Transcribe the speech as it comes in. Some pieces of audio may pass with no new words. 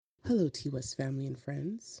Hello, T West family and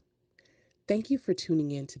friends. Thank you for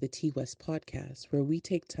tuning in to the T West podcast, where we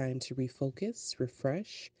take time to refocus,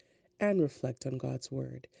 refresh, and reflect on God's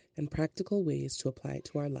Word and practical ways to apply it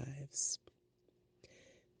to our lives.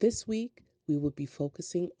 This week, we will be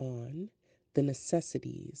focusing on the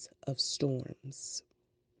necessities of storms.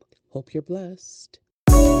 Hope you're blessed.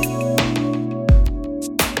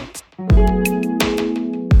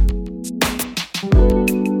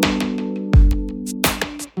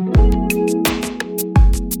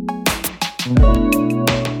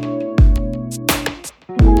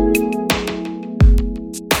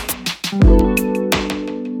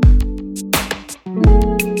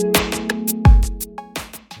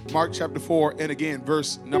 Mark chapter 4, and again,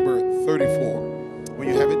 verse number 34. When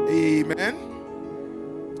you have it, amen.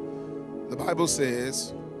 The Bible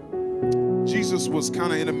says Jesus was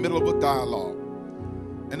kind of in the middle of a dialogue.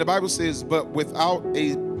 And the Bible says, but without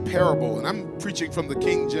a parable. And I'm preaching from the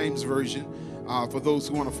King James Version for those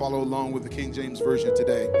who want to follow along with the King James Version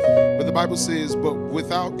today. But the Bible says, but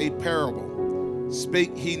without a parable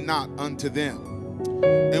spake he not unto them.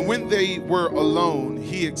 And when they were alone,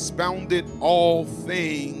 he expounded all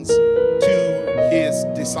things to his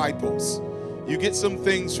disciples. You get some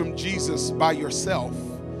things from Jesus by yourself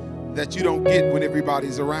that you don't get when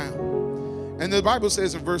everybody's around. And the Bible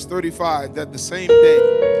says in verse 35 that the same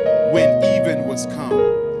day when even was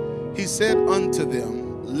come, he said unto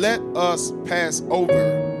them, let us pass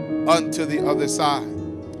over unto the other side.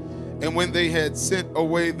 And when they had sent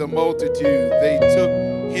away the multitude, they took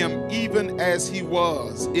him even as he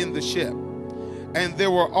was in the ship. And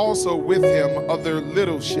there were also with him other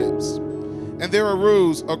little ships. And there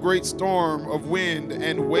arose a great storm of wind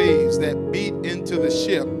and waves that beat into the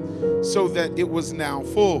ship, so that it was now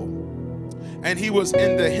full. And he was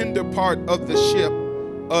in the hinder part of the ship,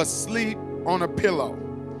 asleep on a pillow.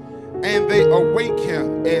 And they awake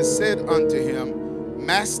him and said unto him,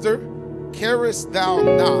 Master, carest thou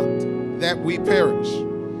not that we perish?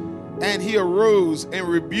 And he arose and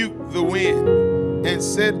rebuked the wind and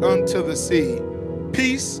said unto the sea,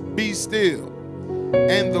 Peace, be still.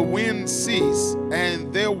 And the wind ceased,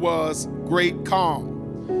 and there was great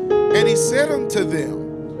calm. And he said unto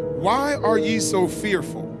them, Why are ye so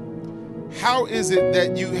fearful? How is it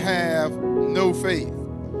that you have no faith?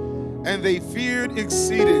 And they feared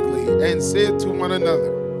exceedingly and said to one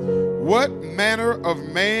another, What manner of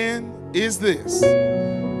man is this,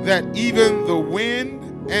 that even the wind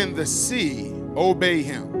and the sea obey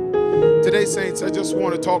him? Today, saints, I just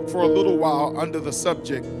want to talk for a little while under the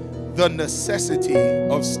subject, the necessity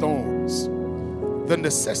of storms. The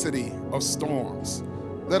necessity of storms.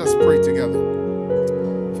 Let us pray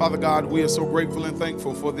together. Father God, we are so grateful and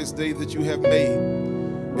thankful for this day that you have made.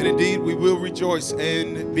 And indeed, we will rejoice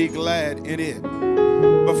and be glad in it.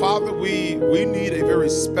 But Father, we need a very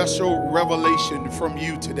special revelation from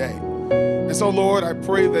you today. And so, Lord, I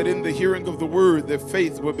pray that in the hearing of the word, that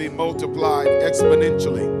faith would be multiplied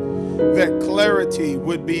exponentially, that clarity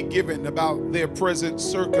would be given about their present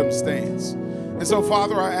circumstance. And so,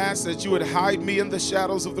 Father, I ask that you would hide me in the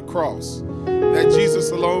shadows of the cross, that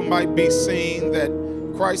Jesus alone might be seen, that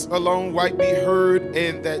Christ alone might be heard,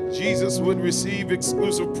 and that Jesus would receive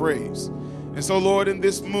exclusive praise. And so, Lord, in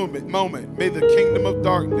this moment, may the kingdom of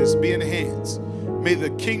darkness be enhanced. May the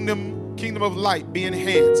kingdom of light be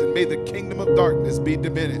enhanced, and may the kingdom of darkness be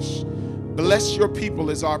diminished. Bless your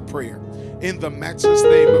people is our prayer. In the matchless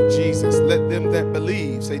name of Jesus, let them that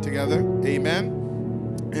believe say together, amen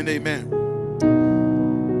and amen.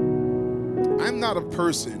 I'm not a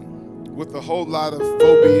person with a whole lot of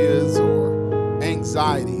phobias or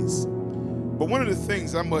anxieties, but one of the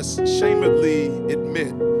things I must shamedly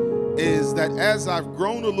admit is that as I've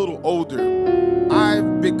grown a little older,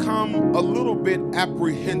 I've become a little bit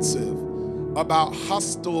apprehensive about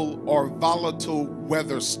hostile or volatile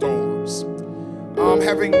weather storms.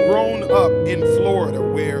 Having grown up in Florida,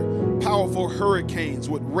 where powerful hurricanes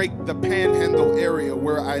would rake the Panhandle area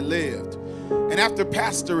where I lived, and after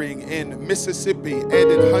pastoring in Mississippi and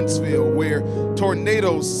in Huntsville, where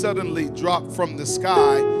tornadoes suddenly dropped from the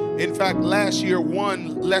sky. In fact, last year,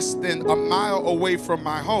 one less than a mile away from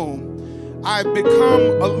my home, I've become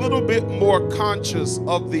a little bit more conscious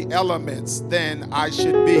of the elements than I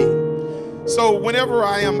should be. So whenever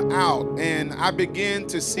I am out and I begin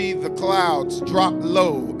to see the clouds drop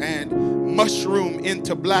low and mushroom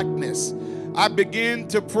into blackness, I begin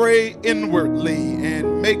to pray inwardly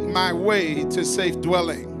and make my way to safe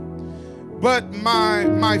dwelling. But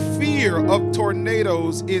my fear of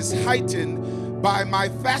tornadoes is heightened by my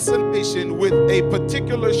fascination with a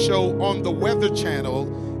particular show on the Weather Channel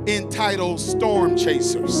entitled Storm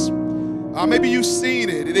Chasers. Maybe you've seen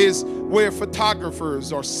it. It is where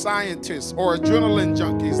photographers or scientists or adrenaline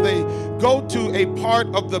junkies, they go to a part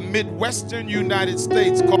of the Midwestern United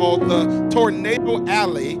States called the Tornado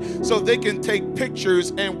Alley so they can take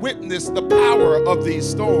pictures and witness the power of these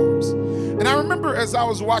storms. And I remember as I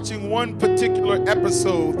was watching one particular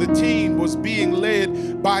episode, the team was being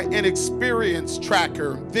led by an experienced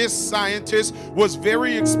tracker. This scientist was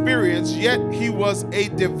very experienced, yet he was a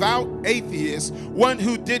devout atheist, one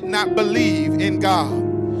who did not believe in God.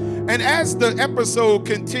 And as the episode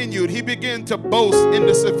continued, he began to boast in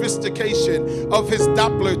the sophistication of his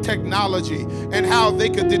Doppler technology and how they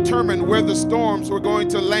could determine where the storms were going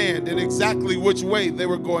to land and exactly which way they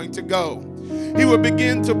were going to go. He would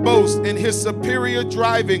begin to boast in his superior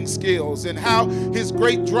driving skills and how his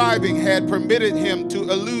great driving had permitted him to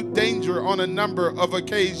elude danger on a number of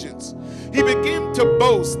occasions. He began to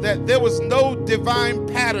boast that there was no divine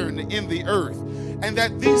pattern in the earth, and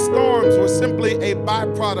that these storms were simply a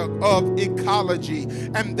byproduct of ecology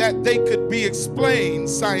and that they could be explained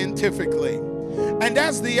scientifically. And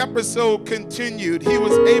as the episode continued, he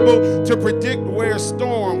was able to predict where a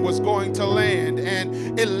storm was going to land,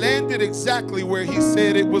 and it landed exactly where he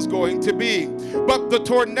said it was going to be. But the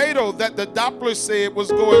tornado that the Doppler said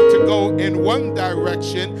was going to go in one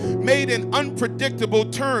direction made an unpredictable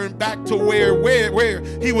turn back to where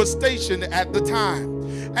he was stationed at the time.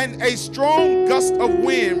 And a strong gust of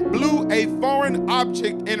wind blew a foreign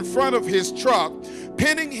object in front of his truck,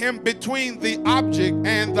 pinning him between the object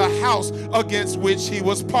and the house against which he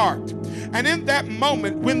was parked. And in that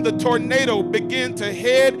moment, when the tornado began to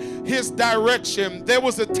head his direction, there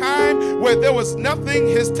was a time where there was nothing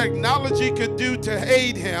his technology could do to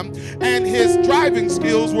aid him, and his driving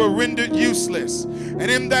skills were rendered useless. And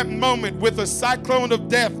in that moment, with a cyclone of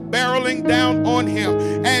death barreling down on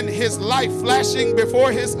him and his life flashing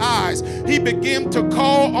before his eyes, he began to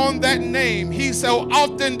call on that name he so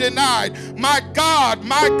often denied. My God,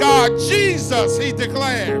 Jesus, he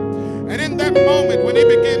declared. And in that moment, when he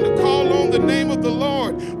began to call on the name of the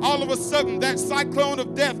Lord, all of a sudden that cyclone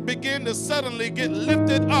of death began to suddenly get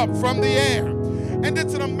lifted up from the air. And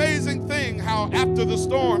it's an amazing thing how after the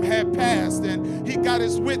storm had passed and he got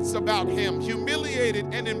his wits about him, humiliated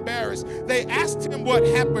and embarrassed, they asked him what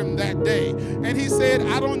happened that day. And he said,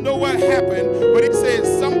 I don't know what happened, but he said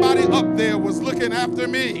somebody up there was looking after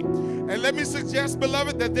me. And let me suggest,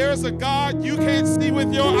 beloved, that there is a God you can't see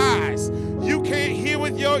with your eyes. You can't hear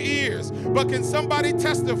with your ears. But can somebody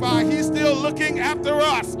testify he's still looking after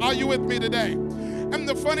us? Are you with me today? And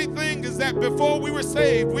the funny thing is that before we were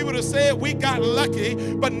saved, we would have said we got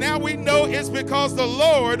lucky, but now we know it's because the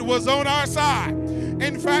Lord was on our side.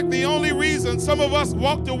 In fact, the only reason some of us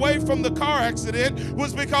walked away from the car accident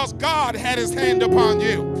was because God had his hand upon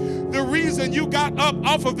you. The reason you got up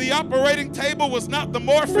off of the operating table was not the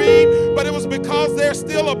morphine, but it was because there's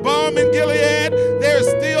still a balm in Gilead. There's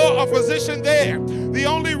still a physician there. The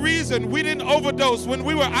only reason we didn't overdose when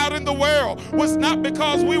we were out in the world was not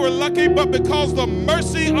because we were lucky, but because the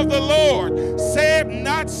mercy of the Lord said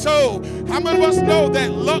not so. How many of us know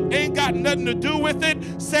that luck ain't got nothing to do with it?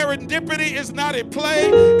 Serendipity is not at play.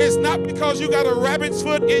 It's not because you got a rabbit's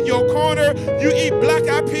foot in your corner, you eat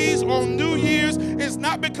black-eyed peas on New Year's. It's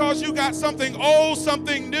not because you got something old,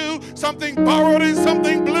 something new, something borrowed, and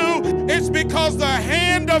something blue. It's because the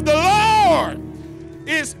hand of the Lord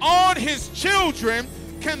is on his children.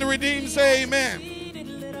 Can the redeemed say amen?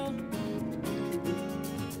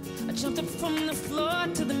 I jumped up from the floor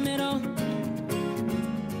to the middle.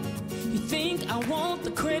 You think I want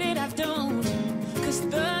the credit, I don't, 'cause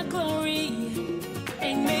the glory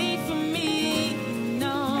ain't made for me,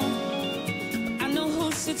 no. But I know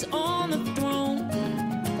who sits on the throne,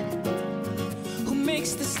 who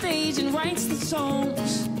makes the stage and writes the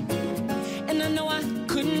songs. And I know I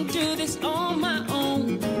couldn't do this on my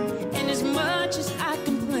own. And as much as I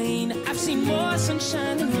complain, I've seen more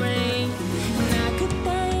sunshine than rain. And I could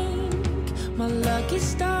thank my lucky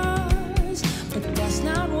stars, but that's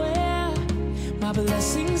not where my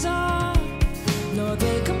blessings are. Lord,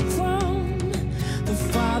 they come from the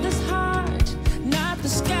Father's heart, not the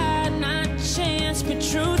sky, not chance. But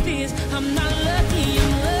truth is, I'm not lucky,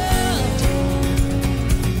 I'm loved.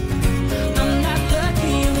 I'm not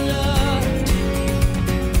lucky, I'm loved.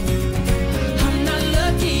 I'm not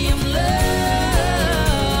lucky, I'm loved.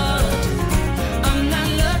 I'm not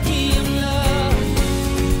lucky, I'm loved.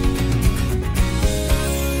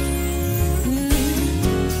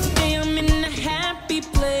 Today I'm in a happy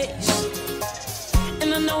place,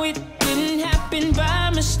 and I know it didn't happen by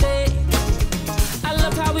mistake. I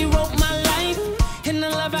love how he wrote my life, and I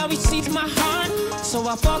love how he sees my heart. So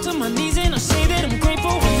I fall to my knees and I say that I'm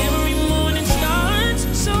grateful when every morning starts.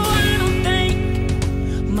 So I don't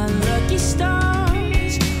thank my lucky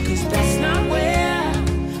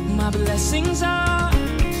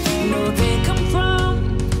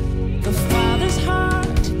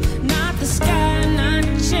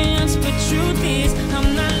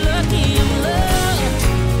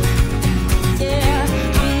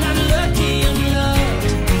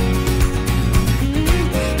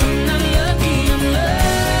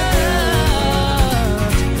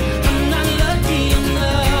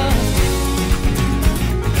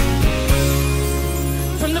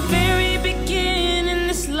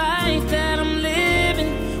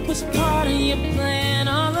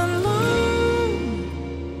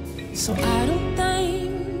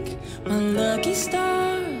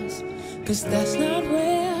 'cause that's not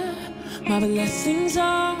where my blessings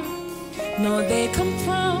are. No, they come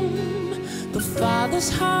from the Father's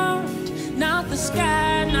heart, not the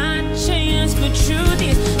sky, not chance. But truth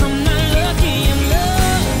is, I'm not lucky in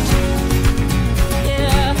love.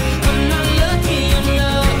 Yeah, I'm not lucky in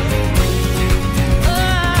love.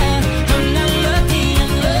 I'm not lucky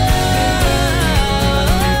in love.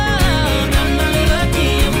 I'm not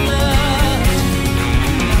lucky in love.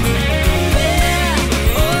 Yeah,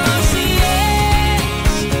 oh, see,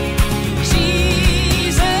 yes,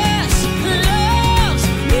 Jesus loves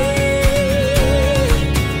me.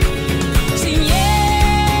 See,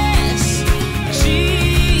 yes,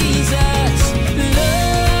 Jesus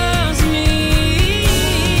loves me.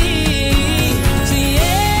 See,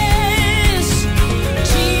 yes,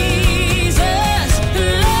 Jesus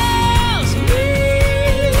loves me.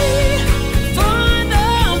 For the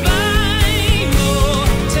Bible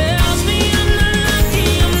tells me I'm not lucky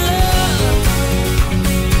in love.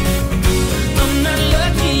 I'm not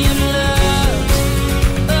lucky in love.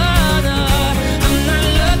 Oh, no, I'm not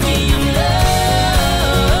lucky in love.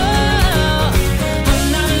 I'm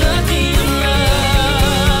not lucky in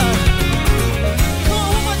love. Come on,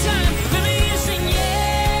 one more time. Let me hear you sing,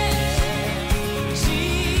 yes.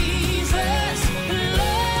 Jesus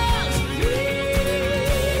loves me.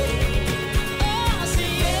 Oh,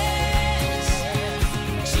 say yes.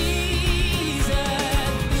 Jesus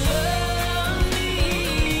loves me.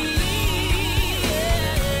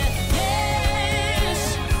 Yes,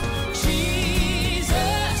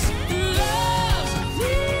 Jesus loves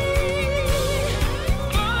me.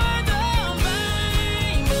 For the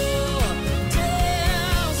Bible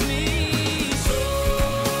tells me so.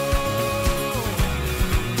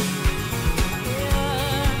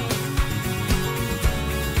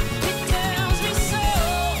 It tells me so.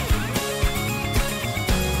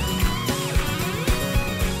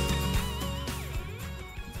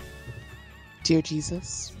 Dear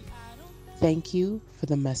Jesus, thank you for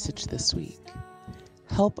the message this week.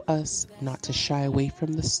 Help us not to shy away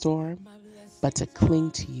from the storm, but to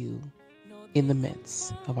cling to you in the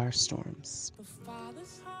midst of our storms.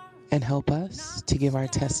 And help us to give our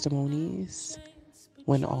testimonies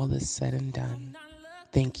when all is said and done.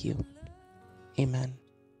 Thank you. Amen.